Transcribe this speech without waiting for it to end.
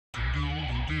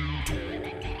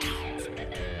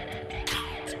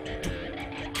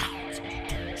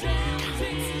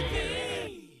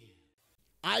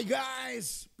Hi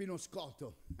guys, Pino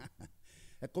Scotto.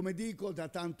 E come dico da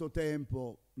tanto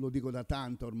tempo, lo dico da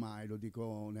tanto ormai, lo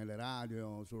dico nelle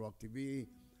radio, su Rock TV,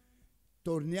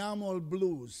 torniamo al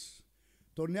blues.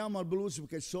 Torniamo al blues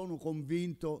perché sono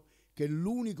convinto che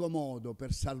l'unico modo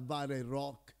per salvare il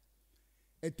rock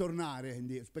è tornare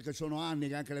indietro, perché sono anni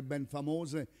che anche le band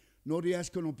famose non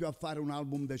riescono più a fare un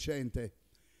album decente.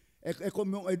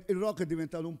 Il rock è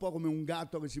diventato un po' come un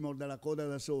gatto che si morde la coda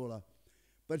da sola.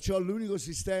 Perciò l'unico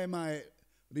sistema è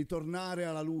ritornare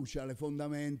alla luce, alle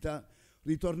fondamenta,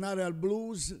 ritornare al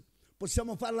blues.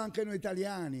 Possiamo farlo anche noi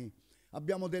italiani.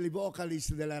 Abbiamo dei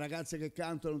vocalist, delle ragazze che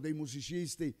cantano, dei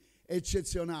musicisti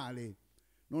eccezionali.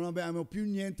 Non abbiamo più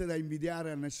niente da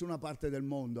invidiare a nessuna parte del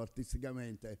mondo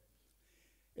artisticamente.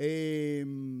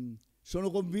 E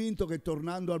sono convinto che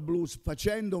tornando al blues,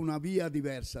 facendo una via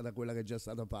diversa da quella che è già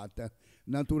stata fatta,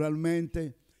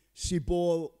 naturalmente si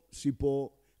può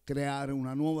creare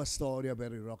una nuova storia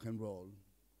per il rock and roll.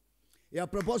 E a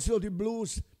proposito di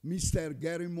blues, Mr.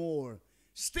 Gary Moore,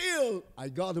 Still I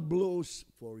Got the Blues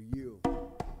for You.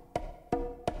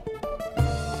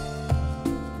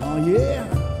 Oh yeah.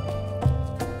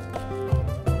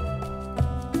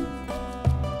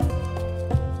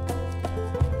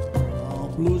 Oh,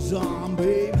 blues on,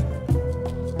 baby.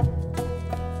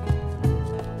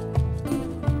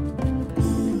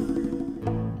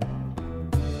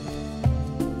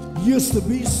 Used to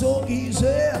be so easy,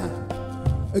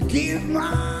 give my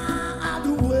heart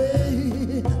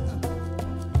away,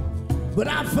 but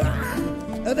I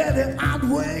find that the hard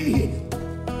way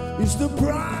is the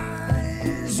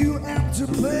price you have to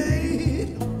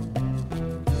pay.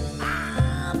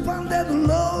 I found that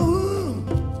love,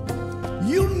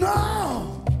 you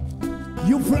know,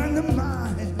 you friend of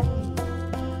mine.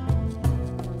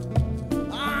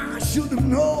 I should have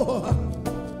known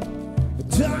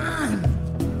time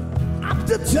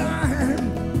after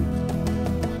time,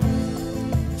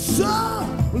 so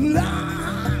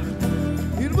long,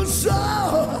 it was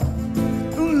so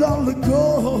long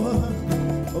ago,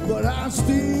 but I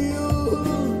still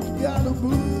got the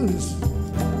blues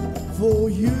for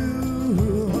you,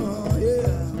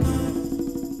 yeah.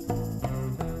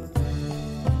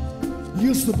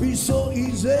 Used to be so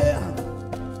easy,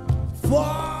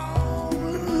 fall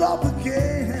in love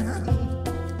again,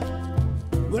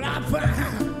 but I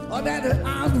found that the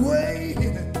hard way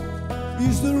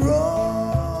is the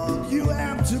road you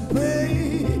have to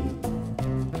pay.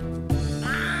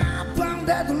 I found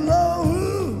that love,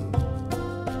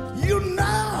 you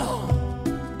know,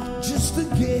 just a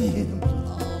game.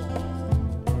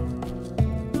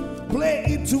 Play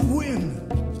it to win,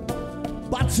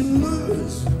 but to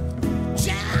lose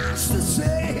just the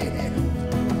same.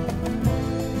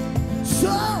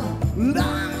 So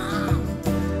long,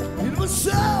 it was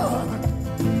so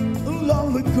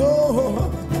long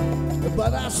ago,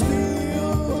 but I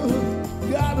still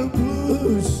got the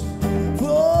blues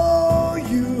for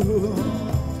you.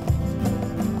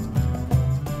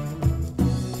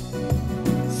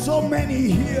 So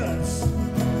many years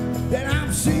that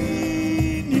I've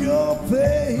seen your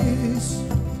face,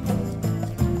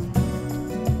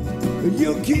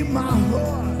 you keep my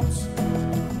heart,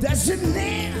 that's an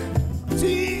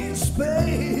empty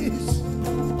space,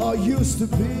 or used to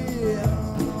be.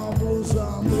 Blues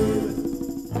on, baby.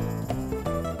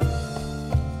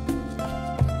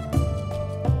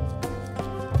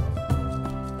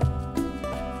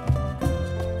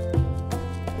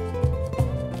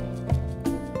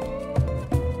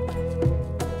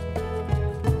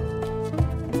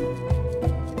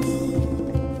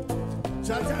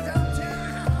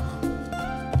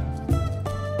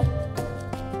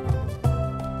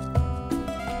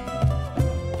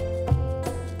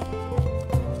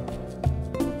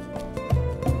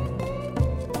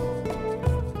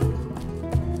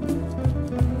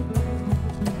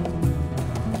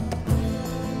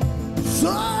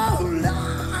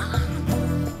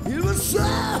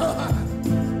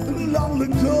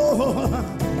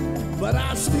 But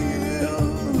I still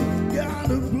got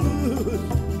the blues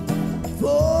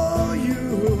for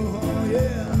you,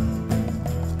 yeah.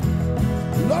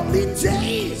 Lonely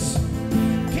days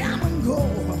come and go,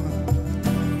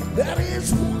 that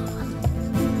is one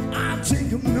I take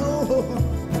them no,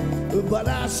 but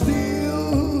I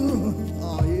still,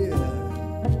 oh yeah,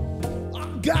 I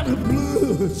got the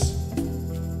blues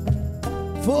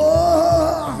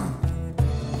for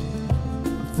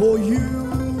you.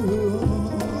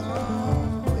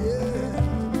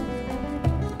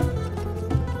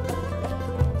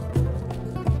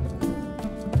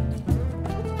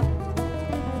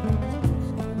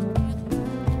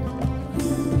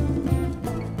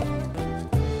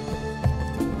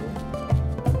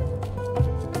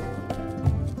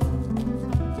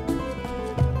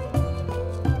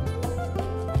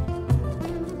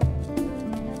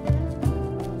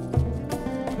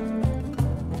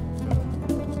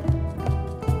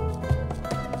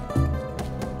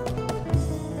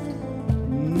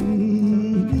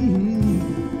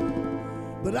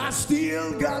 but I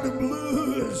still got the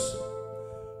blues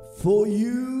for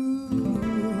you.